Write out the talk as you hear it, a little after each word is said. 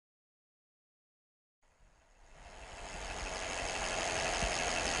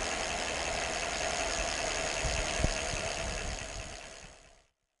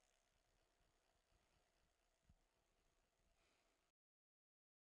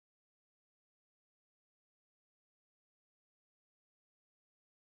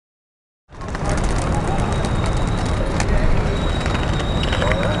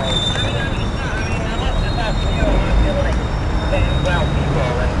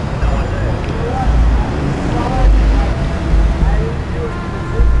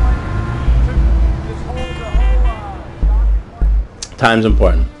Time's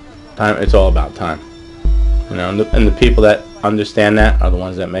important. Time, it's all about time. You know, and the people that understand that are the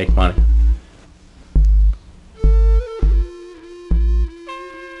ones that make money.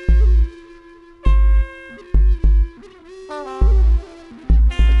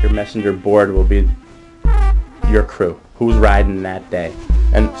 Your messenger board will be your crew. Who's riding that day?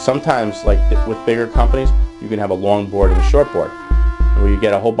 And sometimes, like with bigger companies, you can have a long board and a short board, where you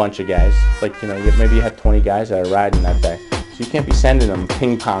get a whole bunch of guys. Like, you know, maybe you have 20 guys that are riding that day. So you can't be sending them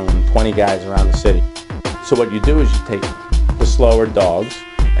ping-ponging 20 guys around the city. So what you do is you take the slower dogs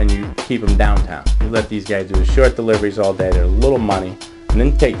and you keep them downtown. You let these guys do the short deliveries all day. They're little money. And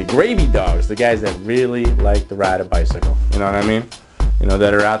then you take the gravy dogs, the guys that really like to ride a bicycle. You know what I mean? You know,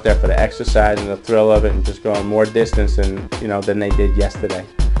 that are out there for the exercise and the thrill of it and just going more distance than, you know, than they did yesterday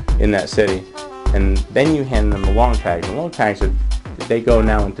in that city. And then you hand them the long tags. The long tags, they go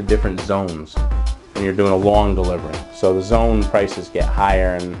now into different zones when you're doing a long delivery. So the zone prices get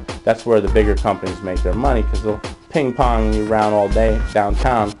higher, and that's where the bigger companies make their money, because they'll ping pong you around all day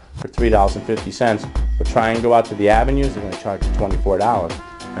downtown for $3.50. But try and go out to the avenues, they're going to charge you $24.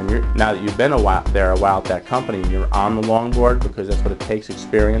 And now that you've been a while at that company, you're on the longboard, because that's what it takes,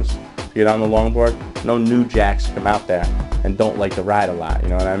 experience to get on the longboard. No new jacks come out there and don't like to ride a lot, you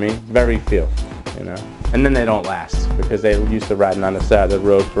know what I mean? Very few, you know. And then they don't last, because they used to riding on the side of the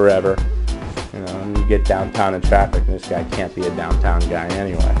road forever, you know, and you get downtown in traffic, and this guy can't be a downtown guy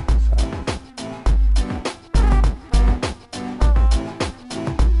anyway.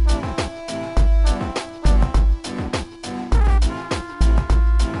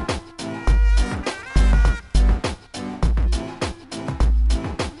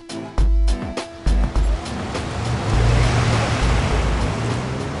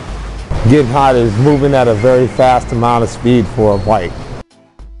 Getting hot is moving at a very fast amount of speed for a bike.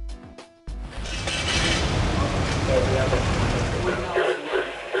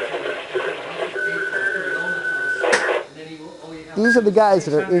 These are the guys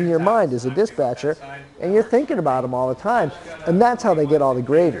that are in your mind as a dispatcher, and you're thinking about them all the time, and that's how they get all the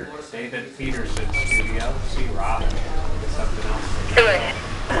gravy. David Peterson's studio, see Robin, something else.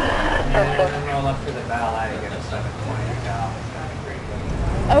 Roll up to the Ballet, get a 720 cal.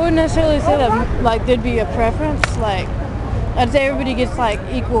 I wouldn't necessarily say that like there'd be a preference. Like, I'd say everybody gets like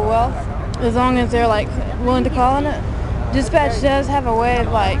equal wealth as long as they're like willing to call on it. Dispatch does have a way of,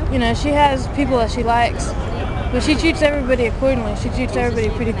 like, you know, she has people that she likes, but she treats everybody accordingly. She treats everybody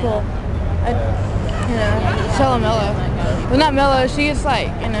pretty cool. You know, tell her mellow. Well, not mellow. She gets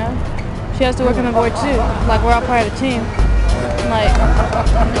like, you know, she has to work on the board too. Like, we're all part of the team. Like,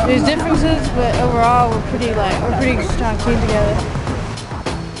 there's differences, but overall we're pretty strong team together.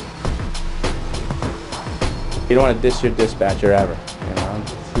 You don't want to diss your dispatcher ever, you know.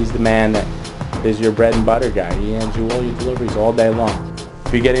 He's the man that is your bread and butter guy. He hands you all your deliveries all day long.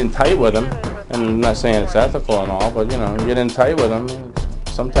 If you get in tight with him, and I'm not saying it's ethical and all, but you know, you get in tight with him,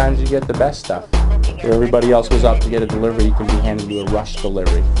 sometimes you get the best stuff. Where everybody else goes up to get a delivery, he can be handing you a rush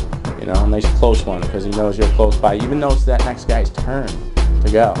delivery. You know, a nice close one, because he knows you're close by. Even though it's that next guy's turn to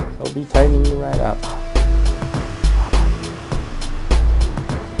go, he'll be tightening you right up.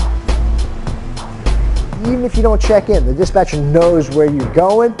 Even if you don't check in, the dispatcher knows where you're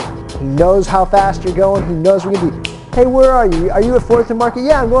going, he knows how fast you're going, he knows where you're going to be. Hey, where are you? Are you at 4th and Market?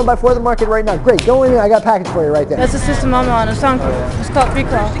 Yeah, I'm going by 4th and Market right now. Great, go in there, I got a package for you right there. That's the system I'm on. It's called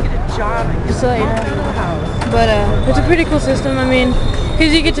pre-call. Just so you know. But it's a pretty cool system. I mean,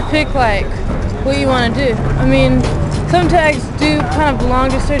 because you get to pick like what you want to do. I mean, some tags do kind of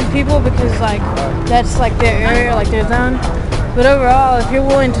belong to certain people because like that's like their area, like their zone. But overall, if you're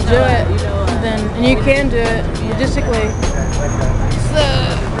willing to do it, then and you can do it logistically,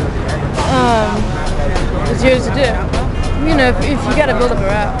 it's yours to do. You know, if you got to build up a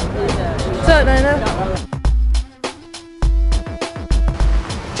route. So, I know.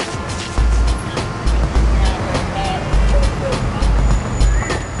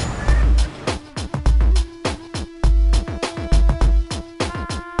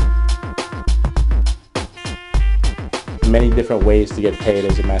 Many different ways to get paid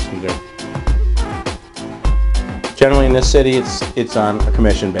as a messenger. Generally in this city, it's on a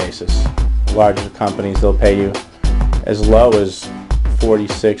commission basis. Larger companies, they'll pay you as low as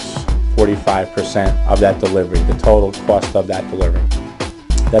 46–45% of that delivery, the total cost of that delivery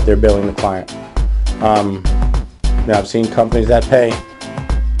that they're billing the client. Now I've seen companies that pay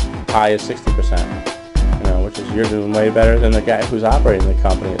high as 60%, you know, which is, you're doing way better than the guy who's operating the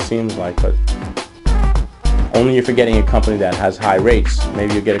company, it seems like, but only if you're getting a company that has high rates.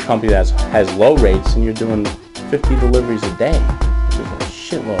 Maybe you get a company that has low rates and you're doing 50 deliveries a day, which is a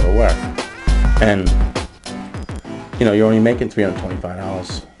shitload of work. And you know, you're only making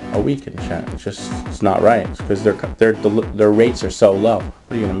 $325 a week in chat. It's not right. It's because their rates are so low.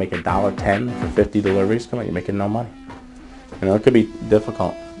 What are you gonna make $1.10 for 50 deliveries? Come on, you're making no money. You know, it could be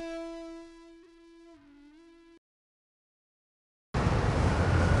difficult.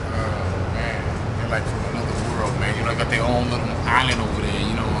 Like from another world, man. You know, got their own little island over there,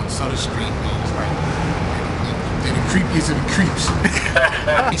 you know, on Sutter Street, man. It's like, they're the creepiest of the creeps.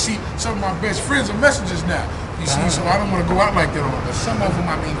 You see, some of my best friends are messengers now. You see, so I don't want to go out like that on them. But some of them,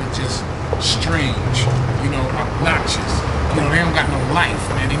 I mean, are just strange, you know, obnoxious. You know, they don't got no life,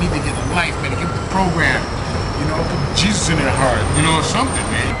 man. They need to get a life, man. Give them the program, you know, put Jesus in their heart, you know, or something,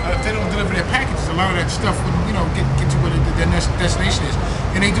 man. If they don't deliver their packages, a lot of that stuff would, you know, get to where their destination is.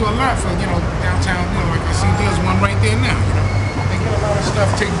 And they do a lot for, you know, downtown, you know, like I see there's one right there now, you know. They get a lot of stuff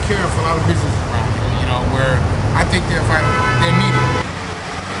taken care of for a lot of businesses around here, you know, where I think they're needed.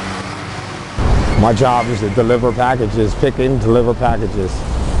 My job is to deliver packages, pick and deliver packages.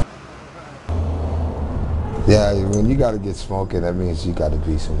 Yeah, when you got to get smoking, that means you got to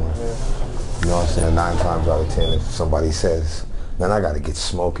be somewhere. You know what I'm saying? 9 times out of 10, if somebody says, man, I got to get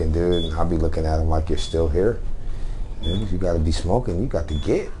smoking, dude, and I'll be looking at them like you're still here. Dude, if you got to be smoking, you got to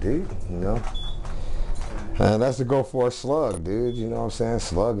get, dude, you know? And that's to go for a slug, dude, you know what I'm saying?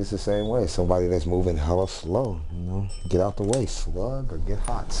 Slug is the same way. Somebody that's moving hella slow, you know? Get out the way, slug, or get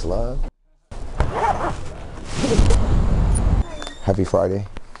hot, slug. Happy Friday.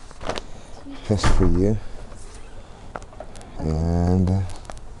 That's for you. And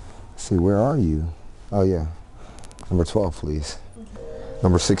let's see, where are you? Oh yeah, number 12, please.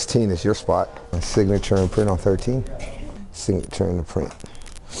 Number 16 is your spot. Signature and print on 13. Signature and the print.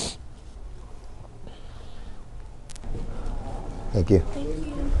 Thank you. Thank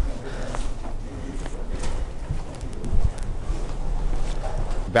you.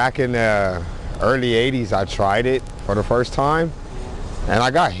 Back in the early 80s, I tried it for the first time, and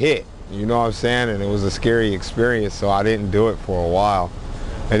I got hit. You know what I'm saying? And it was a scary experience, so I didn't do it for a while.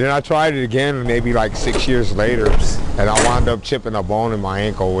 And then I tried it again maybe like 6 years later, and I wound up chipping a bone in my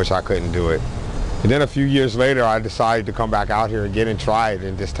ankle, which I couldn't do it. And then a few years later, I decided to come back out here again and try it,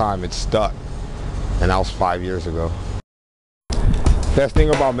 and this time it stuck. And that was 5 years ago. Best thing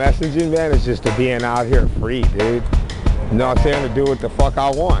about messaging, man, is just to being out here free, dude. You know what I'm saying? To do what the fuck I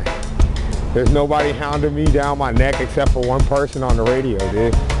want. There's nobody hounding me down my neck except for one person on the radio,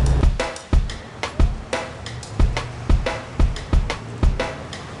 dude.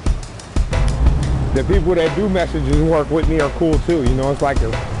 The people that do messages and work with me are cool too. You know, it's like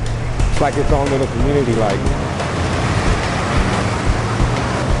its own little community, like.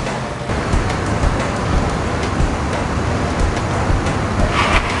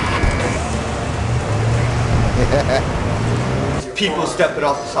 People stepping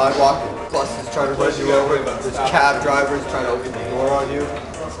off the sidewalk, buses trying to run you over, there's cab drivers trying to open the door on you.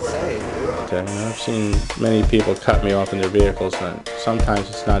 It's insane, dude. You know, I've seen many people cut me off in their vehicles, and sometimes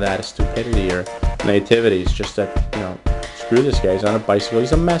it's not out of stupidity or nativity. It's just that, you know, screw this guy. He's on a bicycle.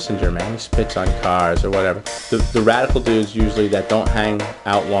 He's a messenger, man. He spits on cars or whatever. The radical dudes usually that don't hang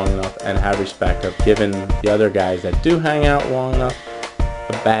out long enough and have respect of giving the other guys that do hang out long enough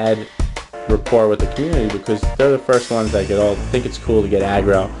a bad rapport with the community, because they're the first ones that think it's cool to get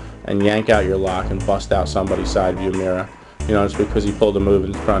aggro and yank out your lock and bust out somebody's side view mirror. You know, it's because he pulled a move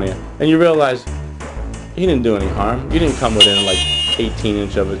in front of you. And you realize he didn't do any harm. You didn't come within like 18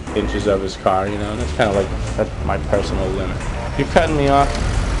 inches of his car, you know, and that's kind of like, that's my personal limit. If you're cutting me off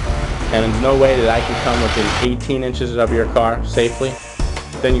and there's no way that I can come within 18 inches of your car safely,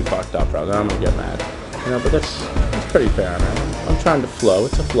 then you fucked up, brother. I'm gonna get mad. You know, but that's pretty fair, man. I'm trying to flow.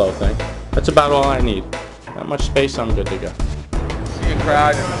 It's a flow thing. That's about all I need. That much space, I'm good to go. See a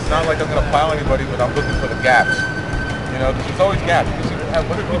crowd, and it's not like I'm gonna pile anybody, but I'm looking for the gaps. You know, because there's always gaps. You see, have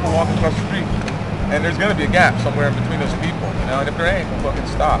other people walking across the street, and there's gonna be a gap somewhere in between those people. You know, and if there ain't, we'll fucking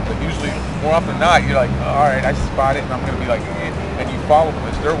stop. But usually, more often than not, you're like, all right, I spot it, and I'm gonna be like, and you follow them.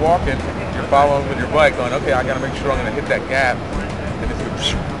 As they're walking, you're following with your bike, going, okay, I gotta make sure I'm gonna hit that gap, and it's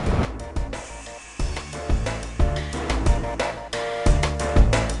gonna.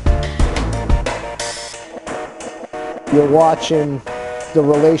 You're watching the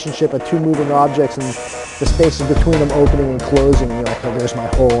relationship of two moving objects and the spaces between them opening and closing, and you're like, oh, there's my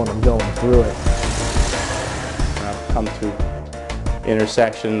hole and I'm going through it. I've come to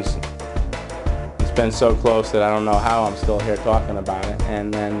intersections. It's been so close that I don't know how I'm still here talking about it.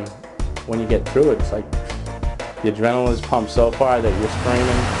 And then when you get through it, it's like the adrenaline is pumped so far that you're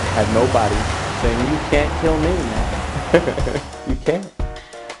screaming at nobody, saying, you can't kill me, man. You can't.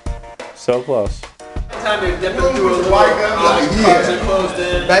 So close. Anytime you're dipping through a little, cars are closed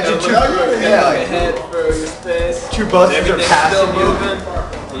in. Imagine two, like ahead for your space. Two buses are Everything's passing still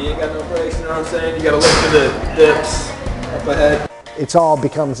moving. You ain't got no brakes, you know what I'm saying? You gotta look for the dips up ahead. It's all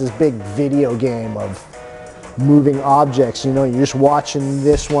becomes this big video game of moving objects. You know, you're just watching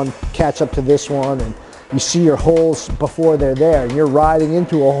this one catch up to this one, and you see your holes before they're there, and you're riding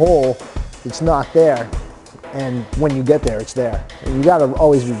into a hole that's not there, and when you get there, it's there. And you gotta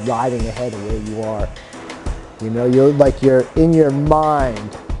always be riding ahead of where you are. You know, you're in your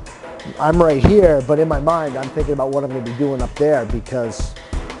mind. I'm right here, but in my mind, I'm thinking about what I'm gonna be doing up there, because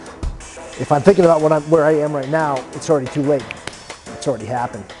if I'm thinking about where I am right now, it's already too late. It's already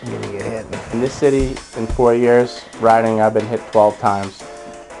happened. I'm gonna get hit. In this city, in 4 years, riding, I've been hit 12 times.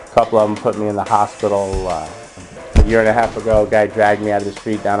 A couple of them put me in the hospital. A year and a half ago, a guy dragged me out of the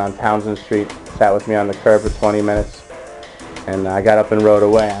street down on Townsend Street, sat with me on the curb for 20 minutes, and I got up and rode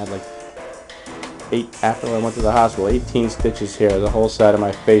away. I had like after I went to the hospital, 18 stitches here. The whole side of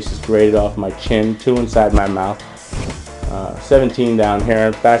my face is grated off my chin, 2 inside my mouth, 17 down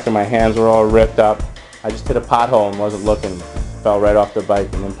here. Back of my hands were all ripped up. I just hit a pothole and wasn't looking. Fell right off the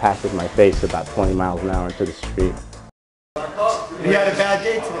bike and impacted my face about 20 miles an hour into the street. He had a bad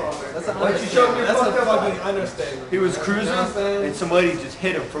day today. That's a fucking understatement. He was cruising and somebody just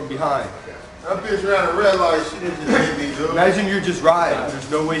hit him from behind. That bitch ran a red light, she didn't just hit me, dude. Imagine you're just riding. There's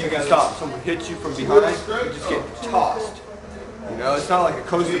no way you can stop. Someone hits you from behind, you just get tossed. You know, it's not like a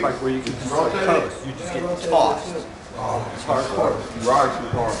coaster bike where you can just like coast. You just get tossed. It's hardcore. You ride too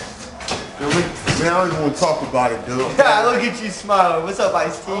hard. Man, I don't even want to talk about it, dude. Yeah, look at you smiling. What's up,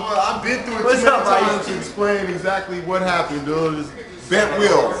 Ice-T? I've been through it What's too many up, times Ice-T? to explain exactly what happened, dude. Just bent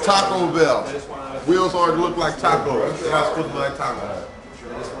wheel, Taco Bell. Wheels already look like tacos. They're not supposed to look like tacos.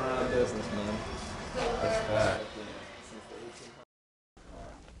 Just went out of business, man. That's bad.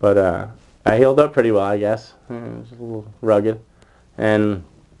 But I healed up pretty well, I guess. It was a little rugged. And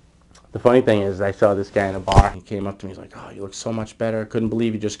the funny thing is, I saw this guy in a bar. He came up to me. He's like, "Oh, you look so much better. I couldn't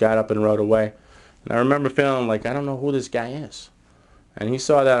believe you just got up and rode away." And I remember feeling like, I don't know who this guy is. And he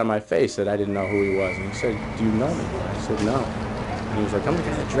saw that on my face, that I didn't know who he was. And he said, "Do you know me?" I said, "No." And he was like, "I'm the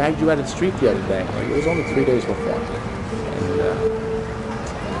guy that dragged you out of the street the other day." Like, it was only 3 days before.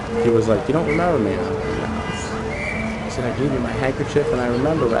 And he was like, "You don't remember me?" I said, "I gave you my handkerchief, and I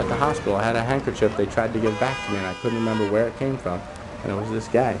remember at the hospital I had a handkerchief they tried to give back to me, and I couldn't remember where it came from. And it was this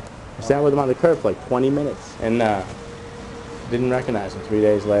guy." I sat with him on the curb for like 20 minutes and didn't recognize him 3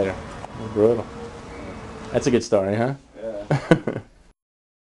 days later. It was brutal. That's a good story, huh? Yeah.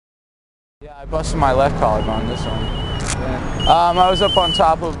 Yeah, I busted my left collarbone this one. Yeah. I was up on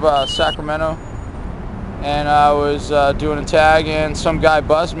top of Sacramento, and I was doing a tag, and some guy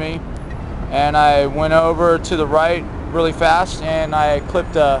buzzed me, and I went over to the right really fast, and I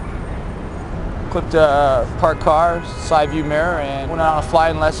clipped a parked car, side view mirror, and went on a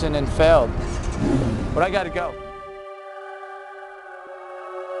flying lesson and failed. But I got to go.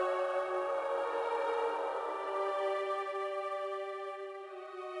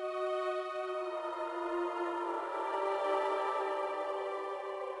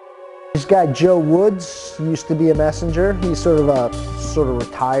 This guy Joe Woods used to be a messenger. He's sort of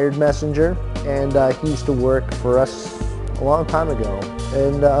retired messenger, and he used to work for us a long time ago.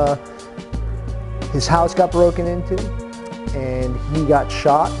 And his house got broken into, and he got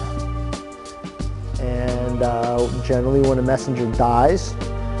shot. And generally, when a messenger dies,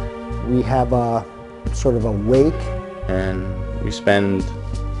 we have a sort of a wake. And we spend,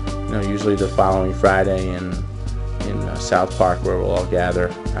 usually the following Friday in South Park, where we'll all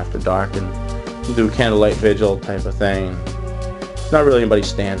gather after dark and we'll do a candlelight vigil type of thing. Not really anybody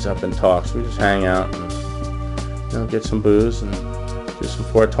stands up and talks. We just hang out and get some booze and do some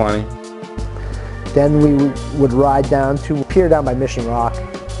 420. Then we would ride down to a pier down by Mission Rock.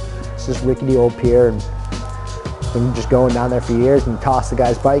 It's this rickety old pier, and been just going down there for years, and toss the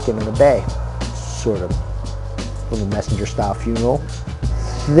guy's bike into the bay. Sort of a little messenger style funeral.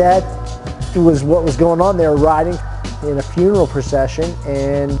 That was what was going on there, riding in a funeral procession,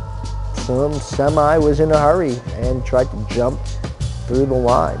 and some semi was in a hurry and tried to jump through the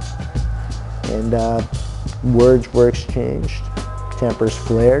line. And words were exchanged, tempers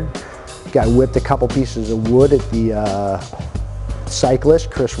flared. Guy whipped a couple pieces of wood at the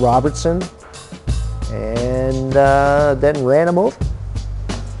cyclist, Chris Robertson, and then ran him over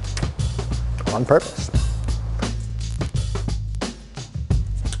on purpose.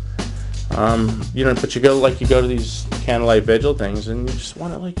 But you go to these candlelight vigil things, and you just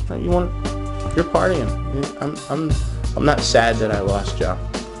want to you're partying. I'm not sad that I lost Joe.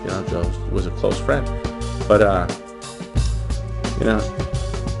 Joe was a close friend, but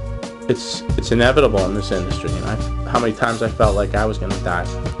it's inevitable in this industry. And how many times I felt like I was going to die.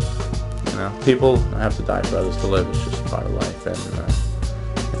 You know, people have to die for others to live. It's just part of life, and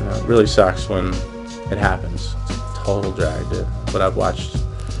you know, it really sucks when it happens. It's a total drag, dude. But I've watched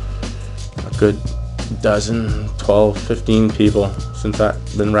a good dozen, 12, 15 people since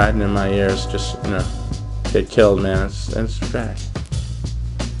I've been riding in my years just, you know, get killed, man. It's a drag.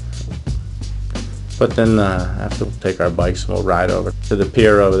 But then after we'll take our bikes and we'll ride over to the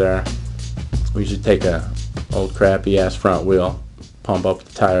pier over there. We usually take a old crappy ass front wheel, pump up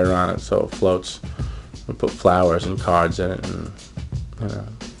the tire on it so it floats. We put flowers and cards in it and, you know,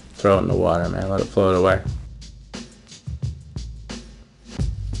 throw it in the water, man. Let it float away.